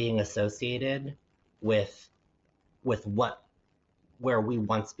of being associated with where we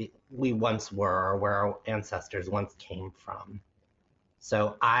once were, or where our ancestors once came from.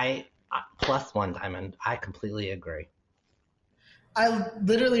 So +1, Diamond, I completely agree. I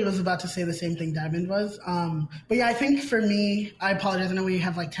literally was about to say the same thing Diamond was. But yeah, I think for me, I apologize. I know we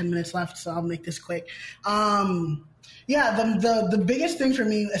have like 10 minutes left, so I'll make this quick. Yeah, the biggest thing for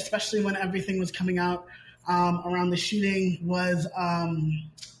me, especially when everything was coming out around the shooting, was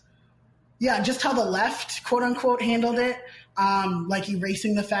just how the left, quote unquote, handled it. Like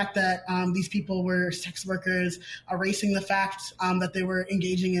erasing the fact that these people were sex workers, erasing the fact that they were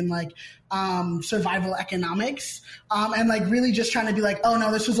engaging in like survival economics, and like really just trying to be like, oh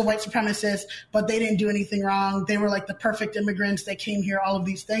no, this was a white supremacist, but they didn't do anything wrong. They were like the perfect immigrants. They came here, all of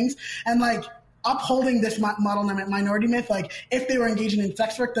these things. And like upholding this model minority myth, like if they were engaging in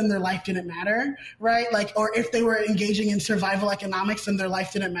sex work, then their life didn't matter, right? Like, or if they were engaging in survival economics, then their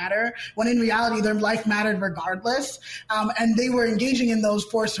life didn't matter, when in reality, their life mattered regardless. And they were engaging in those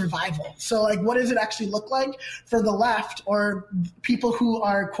for survival. So like, what does it actually look like for the left or people who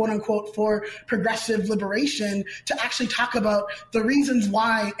are quote unquote for progressive liberation to actually talk about the reasons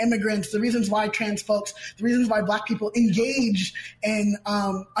why immigrants, the reasons why trans folks, the reasons why Black people engage in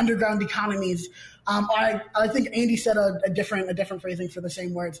underground economies? I think Andy said a different phrasing for the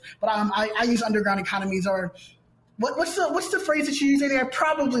same words, but I use underground economies, or what's the phrase that you use, Andy? I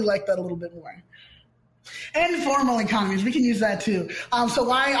probably like that a little bit more. Informal economies, we can use that too. So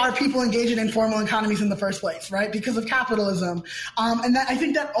why are people engaging in informal economies in the first place, right? Because of capitalism. And that, I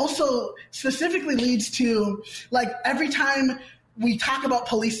think that also specifically leads to, like, every time we talk about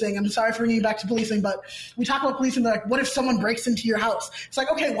policing, I'm sorry for bringing you back to policing, but we talk about policing, they're like, what if someone breaks into your house? It's like,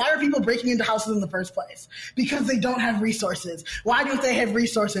 okay, why are people breaking into houses in the first place? Because they don't have resources. Why don't they have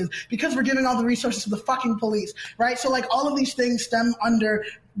resources? Because we're giving all the resources to the fucking police, right? So like all of these things stem under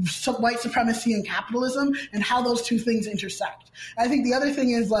white supremacy and capitalism and how those two things intersect. I think the other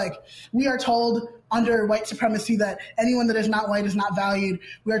thing is, like, we are told under white supremacy that anyone that is not white is not valued.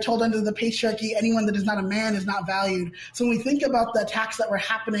 We are told under the patriarchy, anyone that is not a man is not valued. So when we think about the attacks that were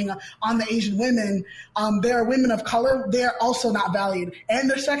happening on the Asian women, there are women of color, they are also not valued. And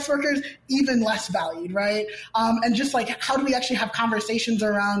they're sex workers, even less valued, right? And just like, how do we actually have conversations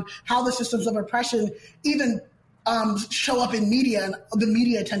around how the systems of oppression even show up in media and the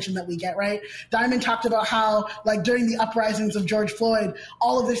media attention that we get, right? Diamond talked about how, like, during the uprisings of George Floyd,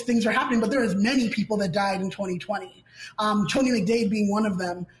 all of these things were happening, but there was many people that died in 2020. Tony McDade being one of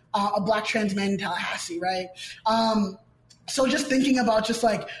them, a Black trans man in Tallahassee, right? So just thinking about just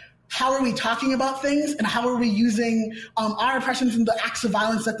like, how are we talking about things and how are we using our oppressions and the acts of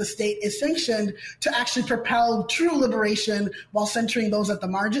violence that the state is sanctioned to actually propel true liberation while centering those at the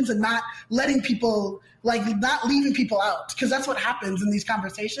margins and not letting people, like not leaving people out, because that's what happens in these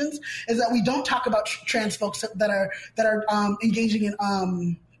conversations is that we don't talk about trans folks that are engaging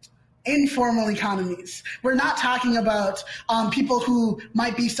in informal economies. We're not talking about people who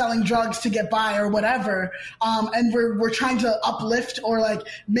might be selling drugs to get by or whatever, and we're trying to uplift or like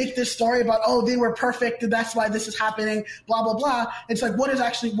make this story about, oh, they were perfect and that's why this is happening, blah blah blah. It's like, what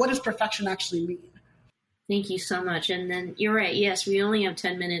does perfection actually mean? Thank you so much. And then you're right. Yes, we only have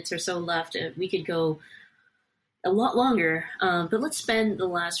 10 minutes or so left. We could go a lot longer, but let's spend the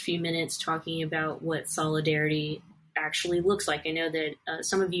last few minutes talking about what solidarity actually looks like. I know that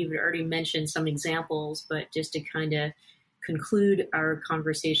some of you have already mentioned some examples, but just to kind of conclude our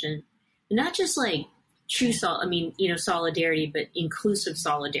conversation, not just like true solidarity, but inclusive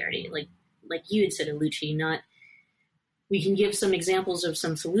solidarity, like you had said, Aluchi. Not, we can give some examples of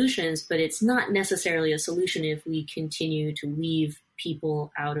some solutions, but it's not necessarily a solution if we continue to leave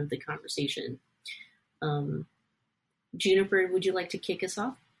people out of the conversation. Juniper, would you like to kick us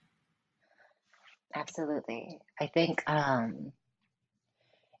off? Absolutely. I think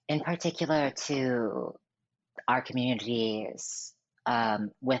in particular to our communities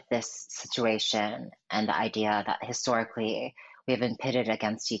with this situation and the idea that historically we have been pitted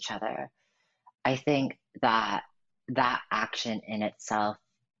against each other, I think that that action in itself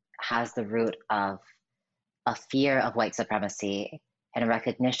has the root of a fear of white supremacy and a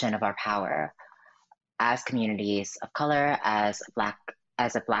recognition of our power as communities of color, as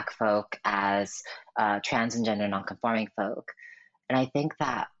a Black folk, as trans and gender nonconforming folk. And I think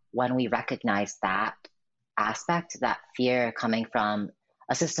that when we recognize that aspect, that fear coming from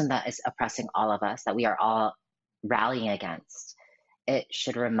a system that is oppressing all of us, that we are all rallying against, it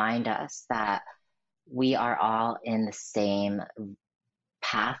should remind us that we are all in the same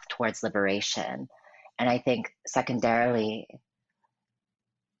path towards liberation. And I think secondarily,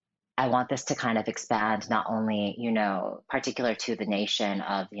 I want this to kind of expand not only, particular to the nation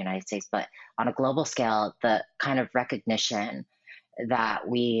of the United States, but on a global scale, the kind of recognition that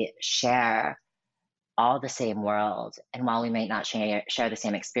we share all the same world. And while we may not share the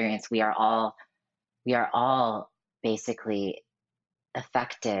same experience, we are all basically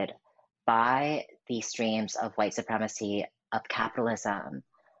affected by the streams of white supremacy, of capitalism,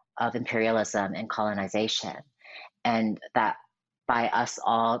 of imperialism and colonization. And that by us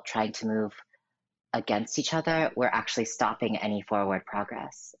all trying to move against each other, we're actually stopping any forward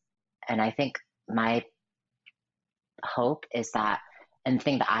progress. And I think my hope is that, and the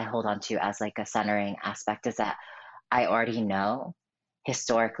thing that I hold on to as like a centering aspect is that I already know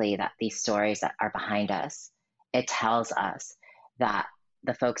historically that these stories that are behind us, it tells us that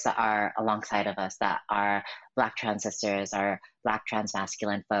the folks that are alongside of us, that are Black trans sisters, our Black trans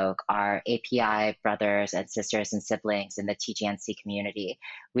masculine folk, our API brothers and sisters and siblings in the TGNC community,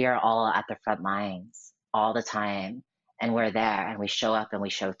 we are all at the front lines all the time, and we're there and we show up and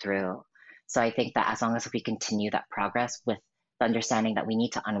we show through. So I think that as long as we continue that progress with the understanding that we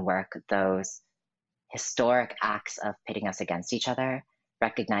need to unwork those historic acts of pitting us against each other,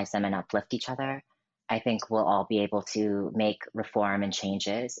 recognize them and uplift each other, I think we'll all be able to make reform and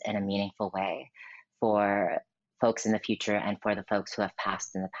changes in a meaningful way for folks in the future and for the folks who have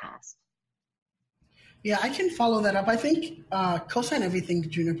passed in the past. Yeah, I can follow that up. I think co-sign everything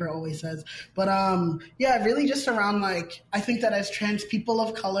Juniper always says. But yeah, really just around like, I think that as trans people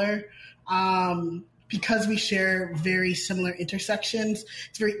of color, because we share very similar intersections,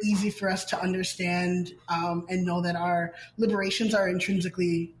 it's very easy for us to understand and know that our liberations are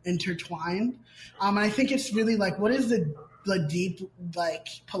intrinsically intertwined. And I think it's really like, what is the deep like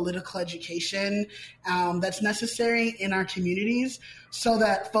political education that's necessary in our communities so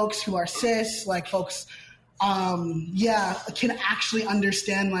that folks who are cis, like folks, can actually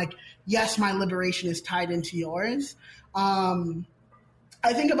understand like, yes, my liberation is tied into yours.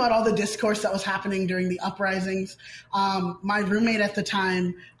 I think about all the discourse that was happening during the uprisings. My roommate at the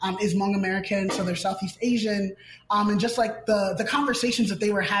time is Hmong American, so they're Southeast Asian. And just like the conversations that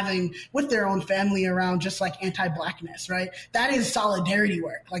they were having with their own family around just like anti-Blackness, right? That is solidarity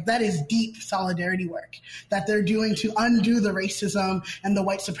work. Like that is deep solidarity work that they're doing to undo the racism and the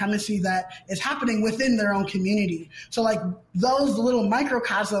white supremacy that is happening within their own community. So like those little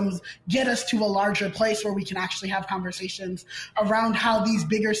microcosms get us to a larger place where we can actually have conversations around how these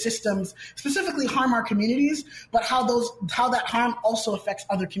bigger systems specifically harm our communities, but how that harm also affects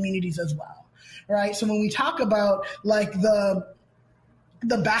other communities as well. Right. So when we talk about like the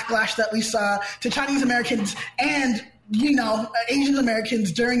backlash that we saw to Chinese Americans and Asian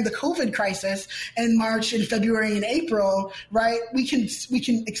Americans during the COVID crisis in March and February and April, right? We can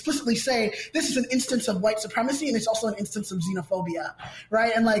explicitly say this is an instance of white supremacy and it's also an instance of xenophobia,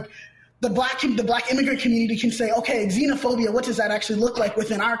 right? And like the black immigrant community can say, okay, xenophobia, what does that actually look like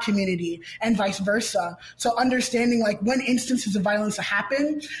within our community, and vice versa. So understanding like when instances of violence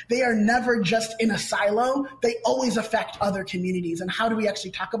happen, they are never just in a silo. They always affect other communities. And how do we actually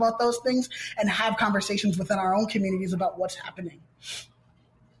talk about those things and have conversations within our own communities about what's happening?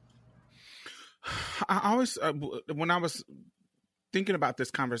 I always, when I was thinking about this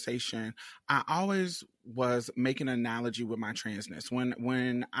conversation, I always was making an analogy with my transness.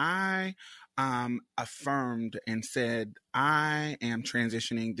 When I affirmed and said, I am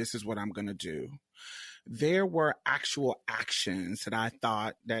transitioning, this is what I'm going to do, there were actual actions that I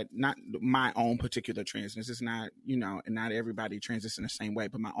thought that not my own particular transness is not, and not everybody transitions the same way,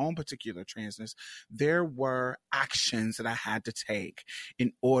 but my own particular transness, there were actions that I had to take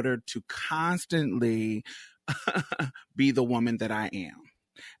in order to constantly be the woman that I am.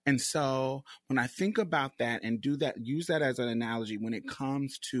 And so when I think about that and use that as an analogy when it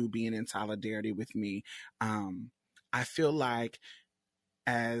comes to being in solidarity with me, I feel like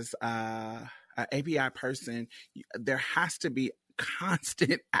as an API person, there has to be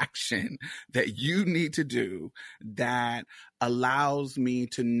constant action that you need to do that allows me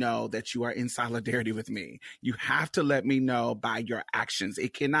to know that you are in solidarity with me. You have to let me know by your actions.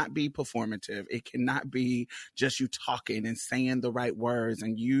 It cannot be performative. It cannot be just you talking and saying the right words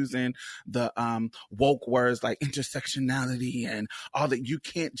and using the woke words like intersectionality and all that. You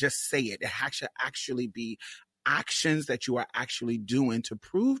can't just say it. It has to actually be actions that you are actually doing to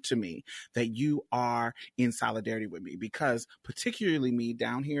prove to me that you are in solidarity with me. Because particularly me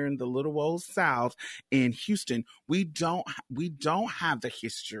down here in the little old South in Houston, we don't have the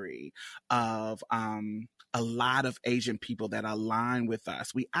history of a lot of Asian people that align with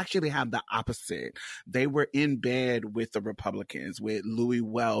us. We actually have the opposite. They were in bed with the Republicans, with Louis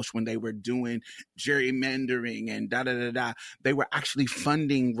Welsh when they were doing gerrymandering and da-da-da-da. They were actually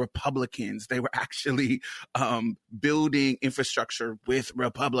funding Republicans. They were actually building infrastructure with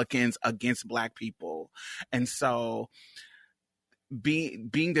Republicans against Black people. And so being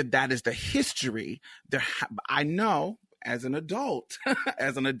that is the history, I know as an adult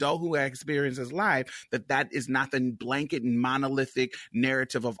who experiences life, that is not the blanket and monolithic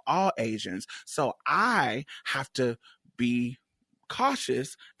narrative of all Asians. So I have to be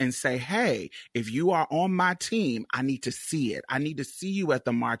cautious and say, hey, if you are on my team, I need to see it. I need to see you at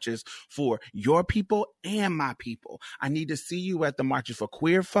the marches for your people and my people. I need to see you at the marches for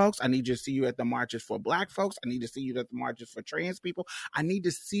queer folks. I need to see you at the marches for Black folks. I need to see you at the marches for trans people. I need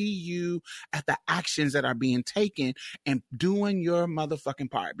to see you at the actions that are being taken and doing your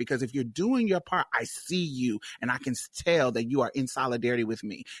motherfucking part. Because if you're doing your part, I see you and I can tell that you are in solidarity with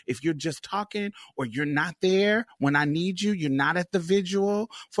me. If you're just talking or you're not there when I need you, you're not at the vigil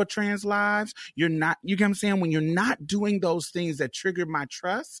for trans lives, you're not, you get what I'm saying? When you're not doing those things that trigger my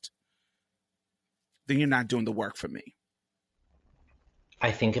trust, then you're not doing the work for me.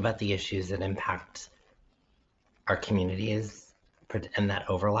 I think about the issues that impact our communities and that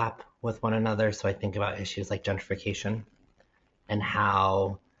overlap with one another. So I think about issues like gentrification and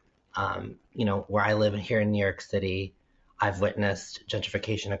how, where I live here in New York City, I've witnessed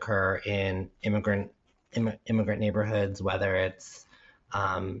gentrification occur in immigrant neighborhoods, whether it's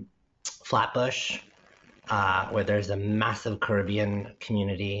Flatbush, where there's a massive Caribbean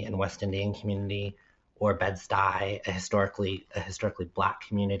community and West Indian community, or Bed-Stuy, a historically Black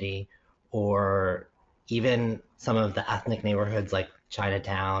community, or even some of the ethnic neighborhoods like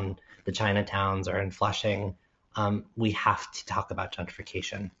Chinatown, the Chinatowns are in Flushing. We have to talk about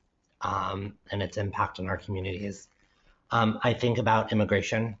gentrification and its impact on our communities. I think about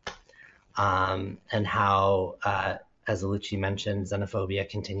immigration. And how, as Aluchi mentioned, xenophobia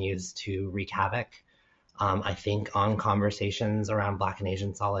continues to wreak havoc. I think on conversations around Black and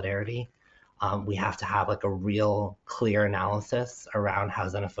Asian solidarity, We have to have like a real clear analysis around how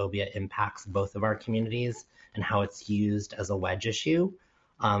xenophobia impacts both of our communities and how it's used as a wedge issue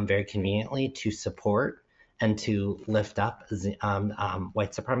very conveniently to support and to lift up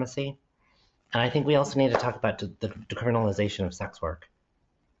white supremacy. And I think we also need to talk about the decriminalization of sex work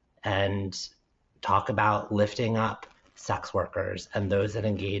and talk about lifting up sex workers and those that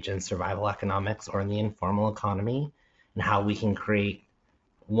engage in survival economics or in the informal economy, and how we can create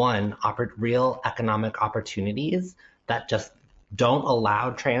real economic opportunities that just don't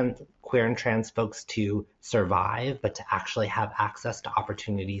allow queer and trans folks to survive, but to actually have access to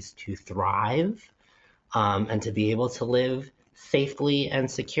opportunities to thrive, and to be able to live safely and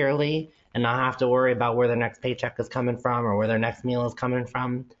securely and not have to worry about where their next paycheck is coming from or where their next meal is coming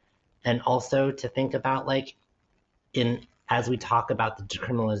from. And also to think about, like, as we talk about the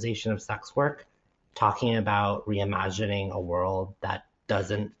decriminalization of sex work, talking about reimagining a world that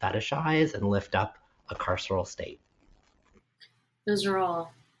doesn't fetishize and lift up a carceral state. Those are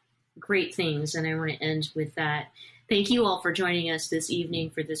all great things, and I want to end with that. Thank you all for joining us this evening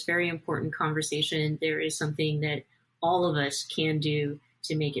for this very important conversation. There is something that all of us can do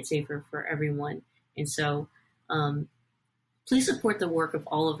to make it safer for everyone. And so please support the work of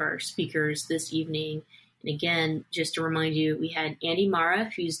all of our speakers this evening. And again, just to remind you, we had Andy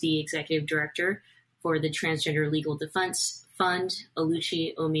Mara, who's the executive director for the Transgender Legal Defense Fund,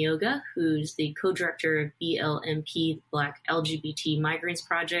 Oluchi Omioga, who's the co-director of BLMP, Black LGBT Migrants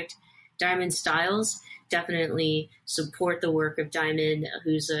Project, Diamond Styles. Definitely support the work of Diamond,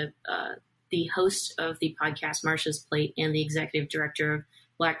 who's the host of the podcast Marsha's Plate and the executive director of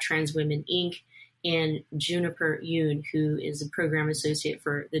Black Trans Women, Inc., and Juniper Yoon, who is a program associate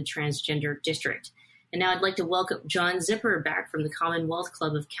for the Transgender District. And now I'd like to welcome John Zipper back from the Commonwealth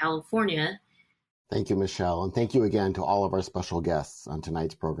Club of California. Thank you, Michelle. And thank you again to all of our special guests on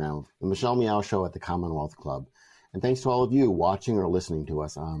tonight's program, The Michelle Meow Show at the Commonwealth Club. And thanks to all of you watching or listening to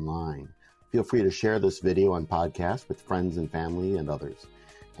us online. Feel free to share this video and podcast with friends and family and others.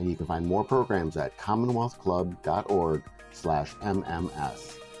 And you can find more programs at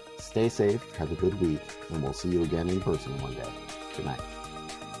commonwealthclub.org/MMS. Stay safe, have a good week, and we'll see you again in person one day. Good night.